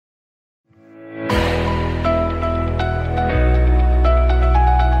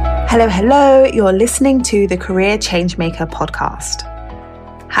Hello, hello. You're listening to the Career Changemaker podcast.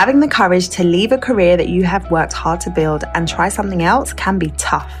 Having the courage to leave a career that you have worked hard to build and try something else can be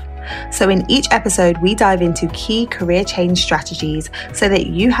tough. So in each episode, we dive into key career change strategies so that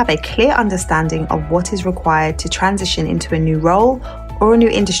you have a clear understanding of what is required to transition into a new role or a new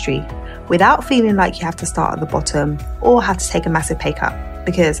industry without feeling like you have to start at the bottom or have to take a massive pay cut,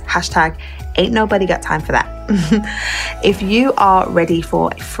 because hashtag ain't nobody got time for that. If you are ready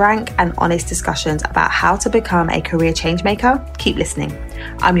for frank and honest discussions about how to become a career change maker, keep listening.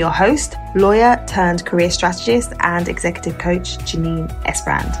 I'm your host, lawyer turned career strategist and executive coach, Janine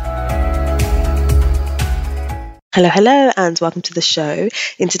Esbrand. Hello, and welcome to the show.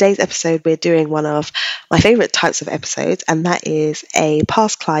 In today's episode, we're doing one of my favorite types of episodes, and that is a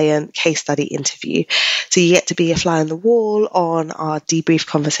past client case study interview. So you get to be a fly on the wall on our debrief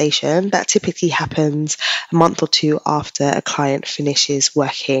conversation that typically happens a month or two after a client finishes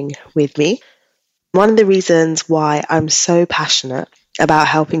working with me. One of the reasons why I'm so passionate about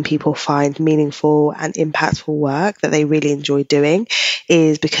helping people find meaningful and impactful work that they really enjoy doing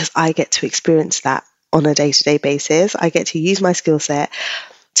is because I get to experience that on a day-to-day basis. I get to use my skill set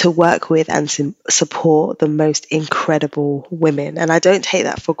to work with and support the most incredible women. And I don't take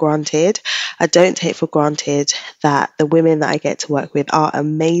that for granted. I don't take for granted that the women that I get to work with are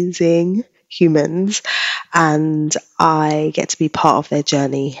amazing humans, and I get to be part of their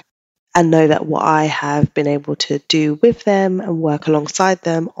journey and know that what I have been able to do with them and work alongside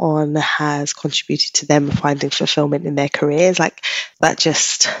them on has contributed to them finding fulfillment in their careers. Like, that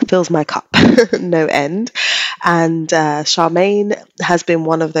just fills my cup, no end. And Charmaine has been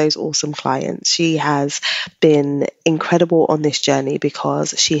one of those awesome clients. She has been incredible on this journey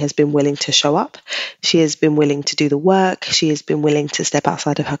because she has been willing to show up. She has been willing to do the work. She has been willing to step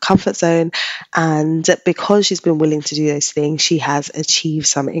outside of her comfort zone. And because she's been willing to do those things, she has achieved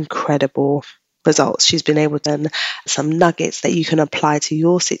some incredible results. She's been able to learn some nuggets that you can apply to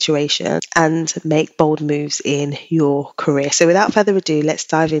your situation and make bold moves in your career. So without further ado, let's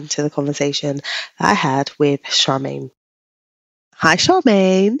dive into the conversation that I had with Charmaine. Hi,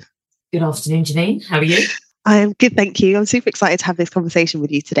 Charmaine. Good afternoon, Janine. How are you? I am good, thank you. I'm super excited to have this conversation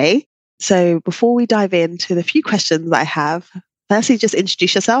with you today. So before we dive into the few questions that I have, firstly, just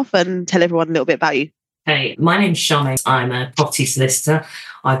introduce yourself and tell everyone a little bit about you. Hey, my name's Charmaine. I'm a property solicitor.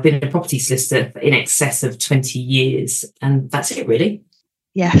 I've been a property solicitor in excess of 20 years, and that's it, really.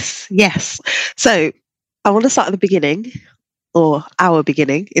 Yes. So I want to start at the beginning, or our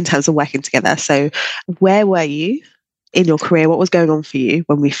beginning, in terms of working together. So where were you in your career? What was going on for you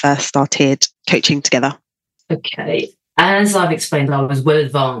when we first started coaching together? Okay. As I've explained, I was well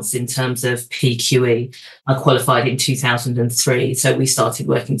advanced in terms of PQE. I qualified in 2003, so we started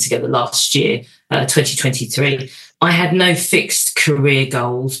working together last year, 2023. I had no fixed career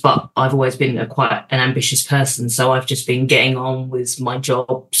goals, but I've always been quite an ambitious person, so I've just been getting on with my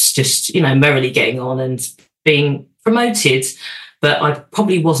jobs, just, merrily getting on and being promoted, but I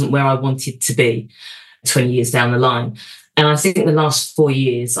probably wasn't where I wanted to be 20 years down the line. And I think the last 4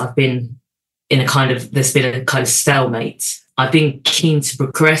 years I've been there's been a kind of stalemate. I've been keen to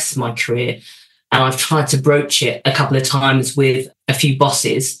progress my career, and I've tried to broach it a couple of times with a few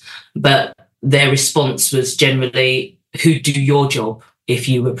bosses, but their response was generally, who'd do your job if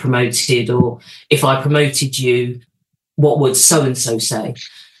you were promoted? Or if I promoted you, what would so-and-so say?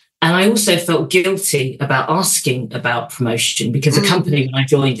 And I also felt guilty about asking about promotion because the company, when I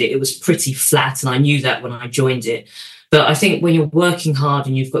joined it, it was pretty flat, and I knew that when I joined it. But I think when you're working hard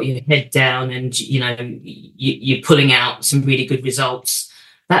and you've got your head down and, you're pulling out some really good results,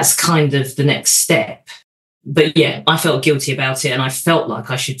 that's kind of the next step. But yeah, I felt guilty about it, and I felt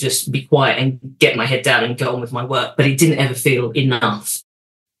like I should just be quiet and get my head down and go on with my work, but it didn't ever feel enough.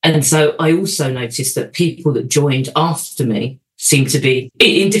 And so I also noticed that people that joined after me seemed to be,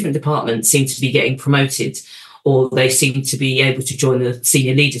 in different departments, seemed to be getting promoted, or they seemed to be able to join the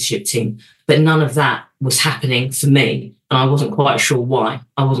senior leadership team. But none of that was happening for me, and I wasn't quite sure why.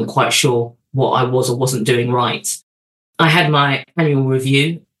 I wasn't quite sure what I was or wasn't doing right. I had my annual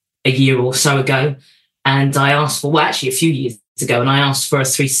review a year or so ago, and I asked for, a few years ago, and I asked for a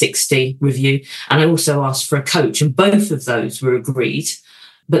 360 review, and I also asked for a coach, and both of those were agreed.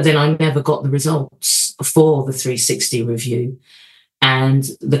 But then I never got the results for the 360 review, and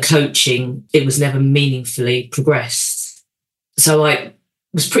the coaching, it was never meaningfully progressed. So I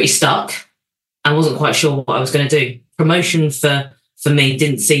was pretty stuck. I wasn't quite sure what I was going to do. Promotion for me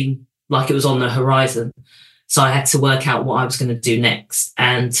didn't seem like it was on the horizon. So I had to work out what I was going to do next.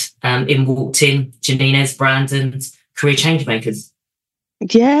 And in walked in Janine Esbrand and Career Changemakers.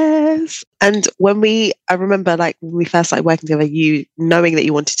 Yes. And I remember like when we first started working together, you knowing that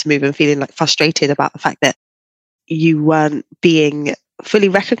you wanted to move and feeling like frustrated about the fact that you weren't being fully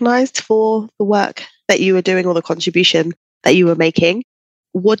recognized for the work that you were doing or the contribution that you were making.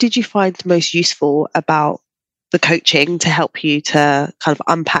 What did you find most useful about the coaching to help you to kind of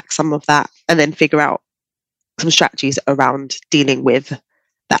unpack some of that and then figure out some strategies around dealing with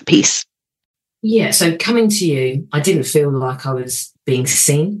that piece? Yeah, so coming to you, I didn't feel like I was being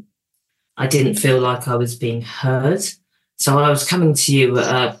seen. I didn't feel like I was being heard. So I was coming to you at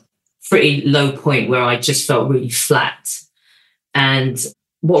a pretty low point where I just felt really flat. And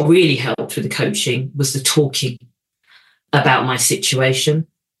what really helped with the coaching was the talking about my situation,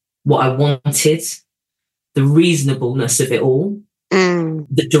 what I wanted, the reasonableness of it all,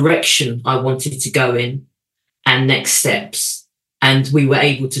 the direction I wanted to go in, and next steps. And we were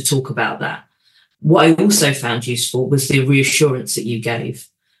able to talk about that. What I also found useful was the reassurance that you gave.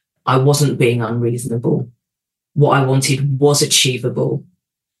 I wasn't being unreasonable. What I wanted was achievable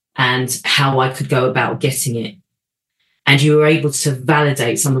and how I could go about getting it. And you were able to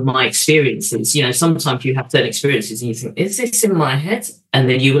validate some of my experiences. You know, sometimes you have certain experiences and you think, is this in my head? And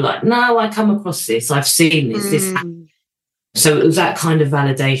then you were like, no, I come across this. I've seen this. This happened. So it was that kind of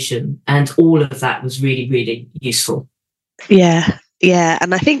validation. And all of that was really, really useful. Yeah. Yeah.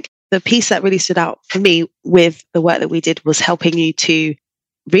 And I think the piece that really stood out for me with the work that we did was helping you to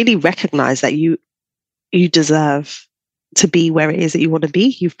really recognize that you deserve to be where it is that you want to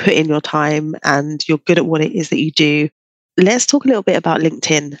be. You've put in your time and you're good at what it is that you do. Let's talk a little bit about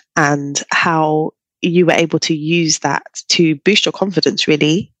LinkedIn and how you were able to use that to boost your confidence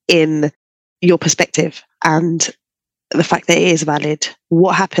really in your perspective and the fact that it is valid.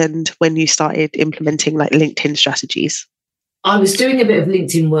 What happened when you started implementing like LinkedIn strategies? I was doing a bit of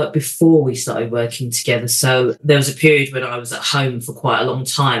LinkedIn work before we started working together. So there was a period when I was at home for quite a long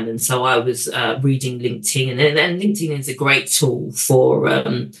time. And so I was reading LinkedIn. And LinkedIn is a great tool for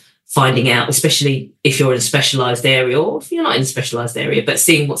finding out, especially if you're in a specialised area or if you're not in a specialised area, but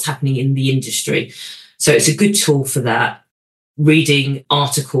seeing what's happening in the industry. So it's a good tool for that. Reading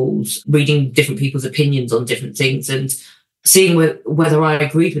articles, reading different people's opinions on different things and seeing whether I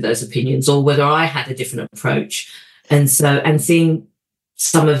agreed with those opinions or whether I had a different approach. And seeing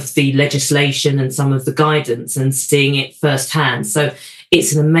some of the legislation and some of the guidance and seeing it firsthand. So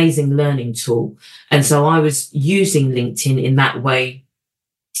it's an amazing learning tool. And so I was using LinkedIn in that way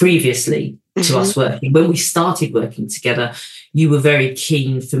previously to us working. When we started working together, you were very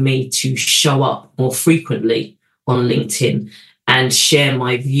keen for me to show up more frequently on LinkedIn and share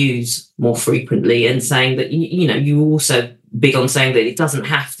my views more frequently and saying that, you also big on saying that it doesn't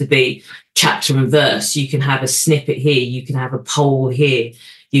have to be chapter and verse. You can have a snippet here. You can have a poll here.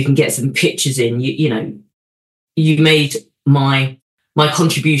 You can get some pictures in. You made my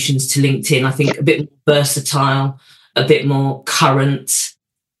contributions to LinkedIn, I think, a bit more versatile, a bit more current,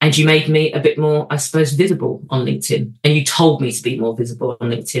 and you made me a bit more, I suppose, visible on LinkedIn. And you told me to be more visible on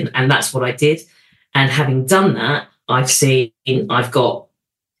LinkedIn, and that's what I did. And having done that, I've got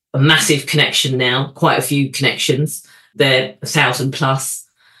a massive connection now, quite a few connections. They're 1,000 plus.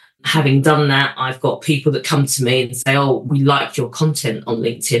 Having done that, I've got people that come to me and say, oh, we liked your content on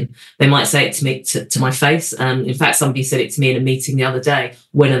LinkedIn. They might say it to me, to my face. In fact, somebody said it to me in a meeting the other day.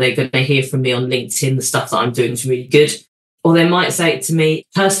 When are they going to hear from me on LinkedIn? The stuff that I'm doing is really good. Or they might say it to me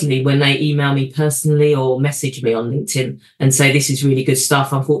personally when they email me personally or message me on LinkedIn and say, this is really good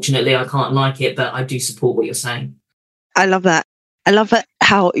stuff. Unfortunately, I can't like it, but I do support what you're saying. I love that. I love that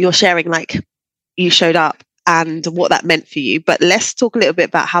how you're sharing, like, you showed up and what that meant for you. But let's talk a little bit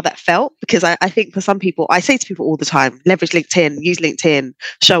about how that felt, because I think for some people, I say to people all the time, leverage LinkedIn, use LinkedIn,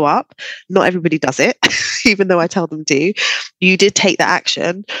 show up. Not everybody does it, even though I tell them to. You did take the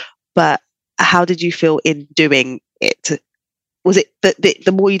action, but how did you feel in doing it? Was it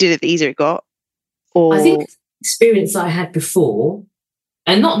the more you did it, the easier it got? Or I think the experience I had before,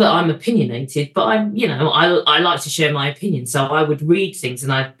 and not that I'm opinionated, but I like to share my opinion. So I would read things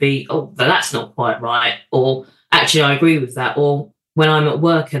and I'd be, oh, that's not quite right, or actually I agree with that. Or when I'm at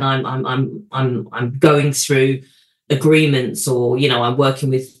work and I'm going through agreements, or I'm working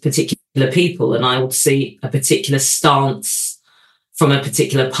with particular people, and I will see a particular stance from a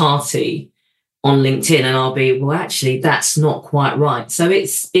particular party on LinkedIn, and I'll be, well, actually, that's not quite right. So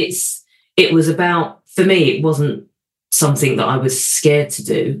it was about, for me, it wasn't something that I was scared to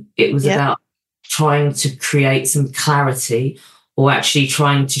do. It was about trying to create some clarity, or actually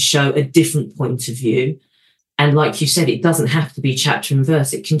trying to show a different point of view. And like you said, it doesn't have to be chapter and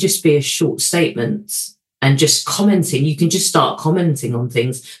verse. It can just be a short statement and just commenting. You can just start commenting on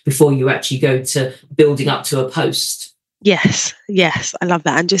things before you actually go to building up to a post. Yes, yes, I love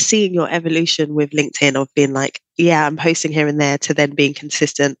that. And just seeing your evolution with LinkedIn of being like, yeah, I'm posting here and there to then being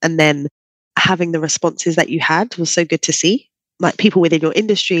consistent and then having the responses that you had was so good to see. Like people within your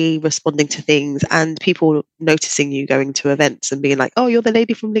industry responding to things and people noticing you going to events and being like, oh, you're the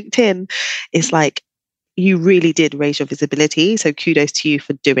lady from LinkedIn. It's like you really did raise your visibility. So kudos to you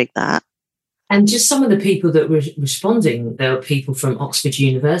for doing that. And just some of the people that were responding, there were people from Oxford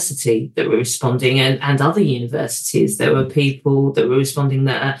University that were responding and other universities. There were people that were responding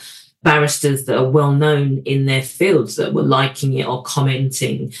that are barristers that are well known in their fields that were liking it or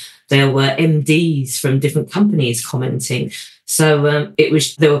commenting. There were MDs from different companies commenting. So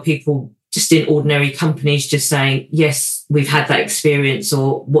there were people just in ordinary companies just saying, yes, we've had that experience,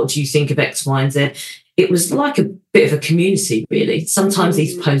 or what do you think of X, Y, and Z? It was like a bit of a community, really. Sometimes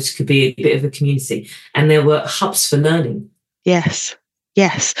these posts could be a bit of a community, and there were hubs for learning. Yes,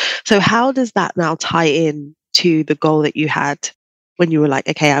 yes. So how does that now tie in to the goal that you had when you were like,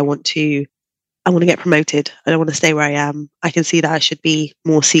 okay, I want to get promoted. I don't want to stay where I am. I can see that I should be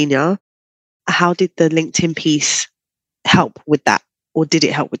more senior. How did the LinkedIn piece help with that? Or did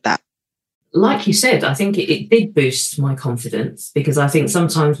it help with that? Like you said, I think it did boost my confidence, because I think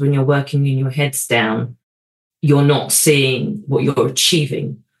sometimes when you're working in your heads down, you're not seeing what you're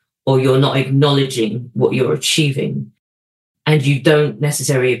achieving, or you're not acknowledging what you're achieving, and you don't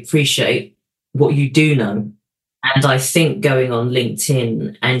necessarily appreciate what you do know. And I think going on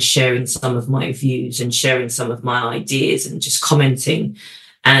LinkedIn and sharing some of my views and sharing some of my ideas and just commenting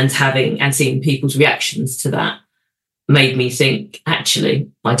and seeing people's reactions to that made me think,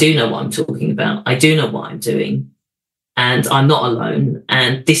 actually, I do know what I'm talking about. I do know what I'm doing, and I'm not alone,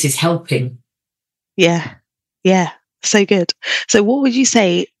 and this is helping. Yeah. Yeah. So good. So what would you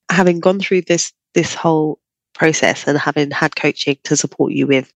say, having gone through this whole process and having had coaching to support you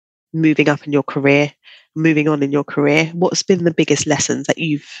with moving up in your career, moving on in your career, what's been the biggest lessons that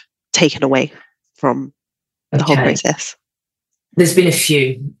you've taken away from the whole process? There's been a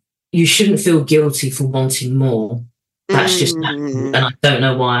few. You shouldn't feel guilty for wanting more. That's just natural. And I don't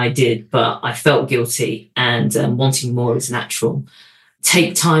know why I did, but I felt guilty, and wanting more is natural.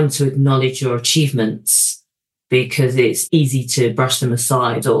 Take time to acknowledge your achievements, because it's easy to brush them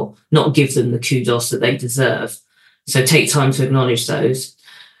aside or not give them the kudos that they deserve. So take time to acknowledge those.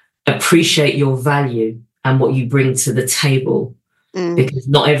 Appreciate your value and what you bring to the table, because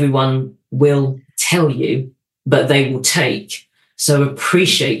not everyone will tell you, but they will take. So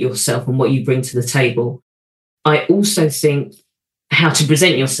appreciate yourself and what you bring to the table. I also think how to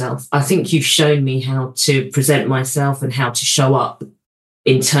present yourself. I think you've shown me how to present myself and how to show up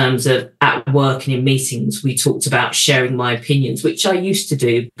in terms of at work and in meetings. We talked about sharing my opinions, which I used to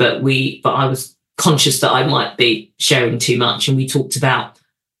do, but I was conscious that I might be sharing too much. And we talked about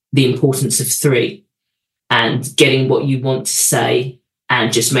the importance of 3 and getting what you want to say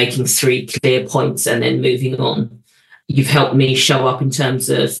and just making 3 clear points and then moving on. You've helped me show up in terms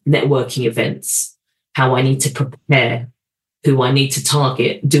of networking events, how I need to prepare, who I need to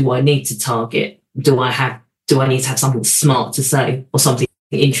target. Do I need to target? Do I need to have something smart to say or something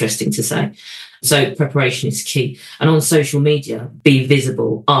interesting to say? So preparation is key. And on social media, be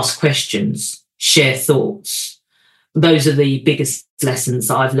visible, ask questions, share thoughts. Those are the biggest lessons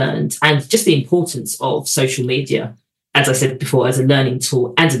that I've learned, and just the importance of social media, as I said before, as a learning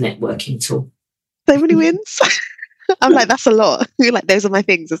tool and a networking tool. So many wins. I'm like, that's a lot. Like, those are my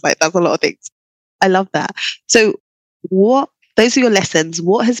things. It's like, that's a lot of things. I love that. So those are your lessons.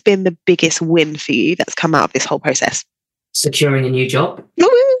 What has been the biggest win for you that's come out of this whole process? Securing a new job,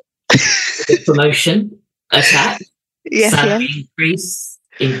 promotion, attack, salary increase,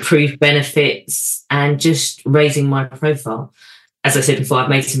 improved benefits, and just raising my profile. As I said before, I've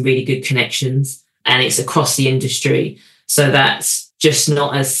made some really good connections, and it's across the industry. So that's just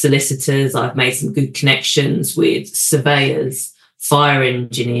not as solicitors. I've made some good connections with surveyors, fire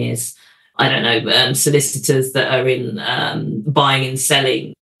engineers, solicitors that are in buying and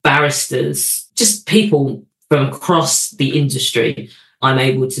selling, barristers, just people from across the industry. I'm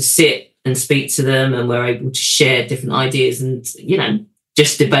able to sit and speak to them, and we're able to share different ideas and,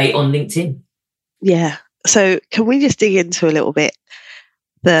 just debate on LinkedIn. Yeah. So can we just dig into a little bit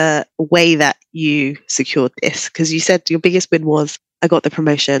the way that you secured this? Because you said your biggest win was, I got the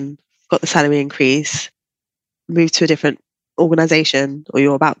promotion, got the salary increase, moved to a different organization, or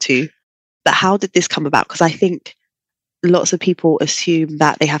you're about to. But how did this come about? Because I think lots of people assume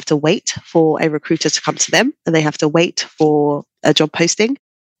that they have to wait for a recruiter to come to them and they have to wait for a job posting.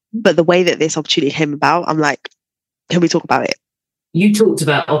 But the way that this opportunity came about, I'm like, can we talk about it? You talked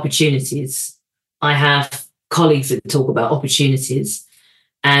about opportunities. I have colleagues that talk about opportunities,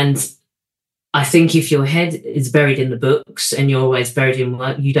 and I think if your head is buried in the books and you're always buried in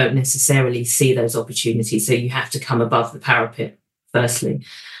work, you don't necessarily see those opportunities. So you have to come above the parapet, firstly.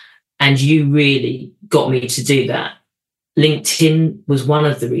 And you really got me to do that. LinkedIn was one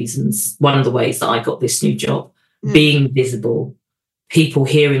of the reasons, one of the ways that I got this new job, being visible, people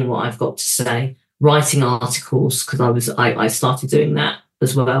hearing what I've got to say, writing articles, because I started doing that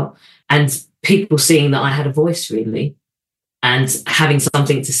as well, and people seeing that I had a voice, really, and having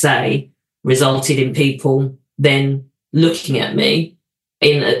something to say resulted in people then looking at me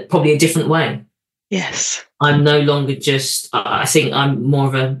in probably a different way. Yes. I'm no longer just, I think I'm more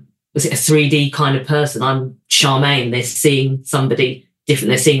of a 3D kind of person. I'm Charmaine. They're seeing somebody different.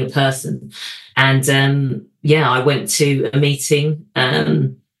 They're seeing a person. And I went to a meeting.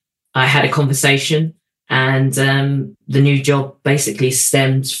 I had a conversation, and the new job basically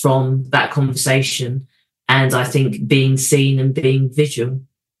stemmed from that conversation. And I think being seen and being visual.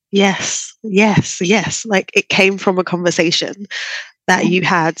 Yes. Like, it came from a conversation that you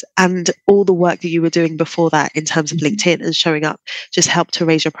had, and all the work that you were doing before that in terms of LinkedIn and showing up just helped to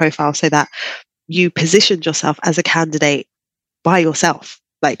raise your profile so that you positioned yourself as a candidate by yourself.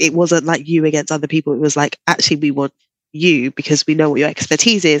 Like, it wasn't like you against other people. It was like, actually, we want you because we know what your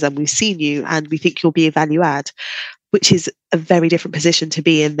expertise is and we've seen you and we think you'll be a value add, which is a very different position to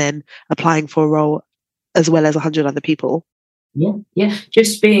be in than applying for a role as well as 100 other people. Yeah.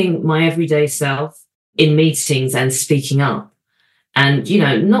 Just being my everyday self in meetings and speaking up. And,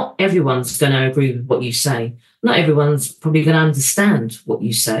 not everyone's going to agree with what you say. Not everyone's probably going to understand what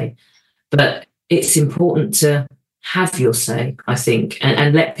you say. But it's important to have your say, I think,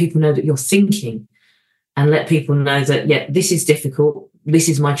 and let people know that you're thinking, and let people know that, this is difficult. This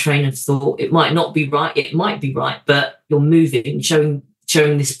is my train of thought. It might not be right. It might be right, but you're moving, showing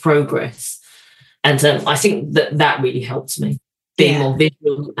this progress. And I think that really helped me, being more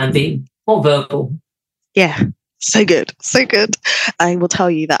visual and being more verbal. Yeah. So good. I will tell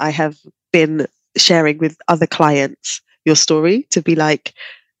you that I have been sharing with other clients your story to be like,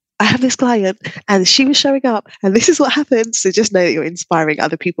 I have this client and she was showing up and this is what happened. So just know that you're inspiring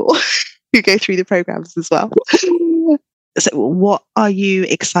other people who go through the programs as well. So what are you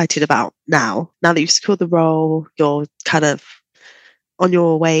excited about now that you've secured the role, you're kind of on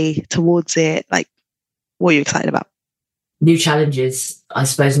your way towards it? Like, what are you excited about? New challenges, I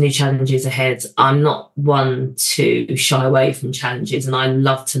suppose, new challenges ahead. I'm not one to shy away from challenges, and I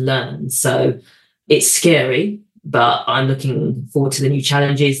love to learn. So it's scary, but I'm looking forward to the new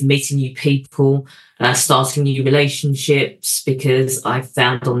challenges, meeting new people, starting new relationships, because I've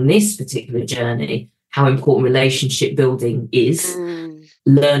found on this particular journey how important relationship building is,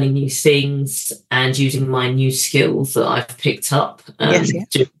 learning new things and using my new skills that I've picked up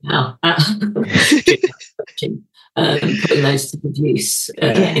now. Putting those to good use.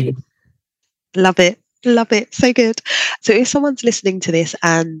 Love it. So good. So if someone's listening to this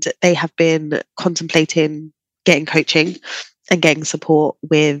and they have been contemplating getting coaching and getting support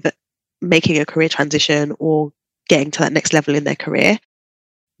with making a career transition or getting to that next level in their career,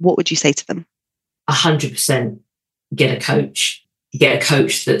 what would you say to them? 100% get a coach. Get a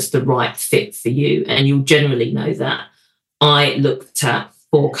coach that's the right fit for you. And you'll generally know that. I looked at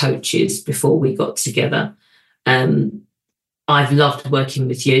 4 coaches before we got together. I've loved working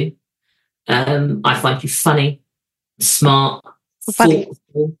with you. I find you funny, smart,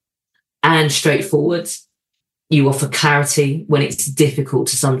 thoughtful, and straightforward. You offer clarity when it's difficult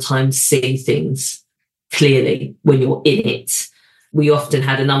to sometimes see things clearly when you're in it. We often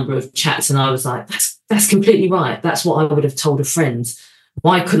had a number of chats and I was like, that's completely right. That's what I would have told a friend.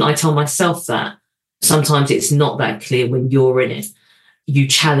 Why couldn't I tell myself that? Sometimes it's not that clear when you're in it. You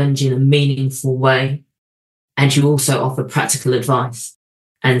challenge in a meaningful way. And you also offer practical advice.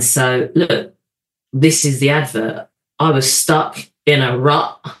 And so, look, this is the advert. I was stuck in a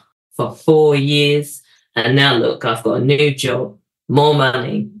rut for 4 years. And now, look, I've got a new job, more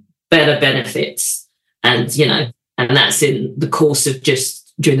money, better benefits. And, and that's in the course of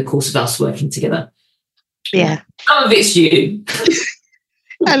during the course of us working together. Yeah. Some of it's you.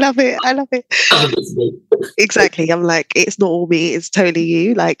 I love it. Some of it's me. Exactly. I'm like, it's not all me. It's totally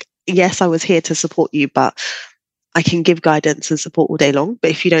you. Like, yes, I was here to support you, but I can give guidance and support all day long.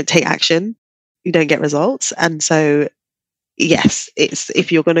 But if you don't take action, you don't get results. And so, yes,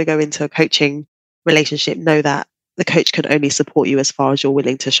 if you're going to go into a coaching relationship, know that the coach can only support you as far as you're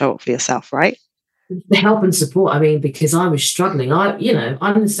willing to show up for yourself, right? The help and support. I mean, because I was struggling. I'm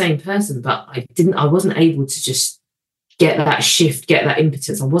the same person, but I wasn't able to just get that shift, get that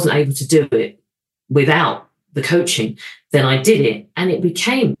impetus. I wasn't able to do it without the coaching. Then I did it and it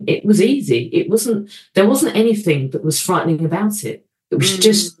was easy. There wasn't anything that was frightening about it. It was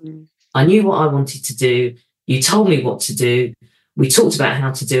just I knew what I wanted to do. You told me what to do. We talked about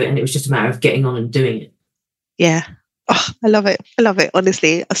how to do it, and it was just a matter of getting on and doing it. Yeah. Oh, I love it. I love it.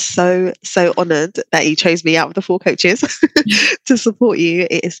 Honestly, I'm so honoured that you chose me out of the 4 coaches to support you.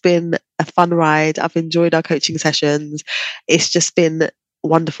 It has been a fun ride. I've enjoyed our coaching sessions. It's just been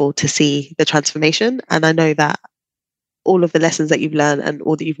wonderful to see the transformation. And I know that all of the lessons that you've learned and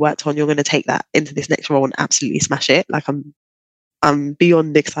all that you've worked on, you're going to take that into this next role and absolutely smash it. Like I'm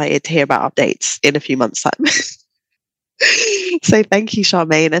beyond excited to hear about updates in a few months' time. So thank you,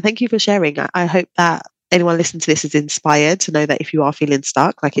 Charmaine, and thank you for sharing. I hope that anyone listening to this is inspired to know that if you are feeling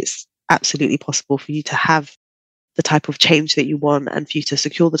stuck, like it's absolutely possible for you to have the type of change that you want and for you to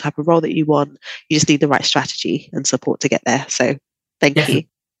secure the type of role that you want. You just need the right strategy and support to get there. So thank you.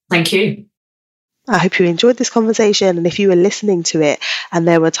 Thank you. I hope you enjoyed this conversation. And if you were listening to it and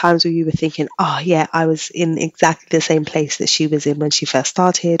there were times where you were thinking, oh yeah, I was in exactly the same place that she was in when she first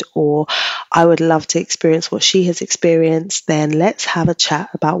started, or I would love to experience what she has experienced, then let's have a chat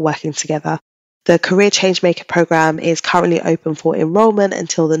about working together. The Career Changemaker program is currently open for enrollment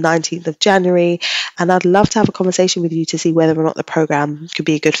until the 19th of January. And I'd love to have a conversation with you to see whether or not the program could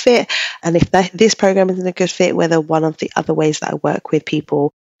be a good fit. And if this program isn't a good fit, whether one of the other ways that I work with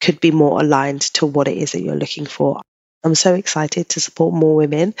people could be more aligned to what it is that you're looking for. I'm so excited to support more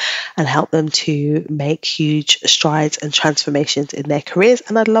women and help them to make huge strides and transformations in their careers.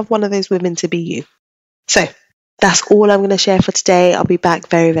 And I'd love one of those women to be you. So that's all I'm going to share for today. I'll be back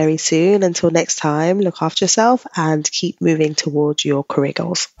very, very soon. Until next time, look after yourself and keep moving towards your career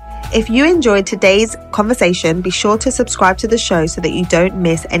goals. If you enjoyed today's conversation, be sure to subscribe to the show so that you don't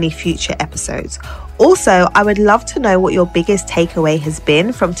miss any future episodes. Also, I would love to know what your biggest takeaway has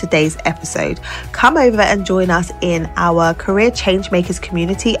been from today's episode. Come over and join us in our Career Changemakers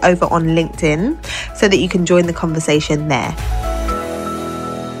community over on LinkedIn so that you can join the conversation there.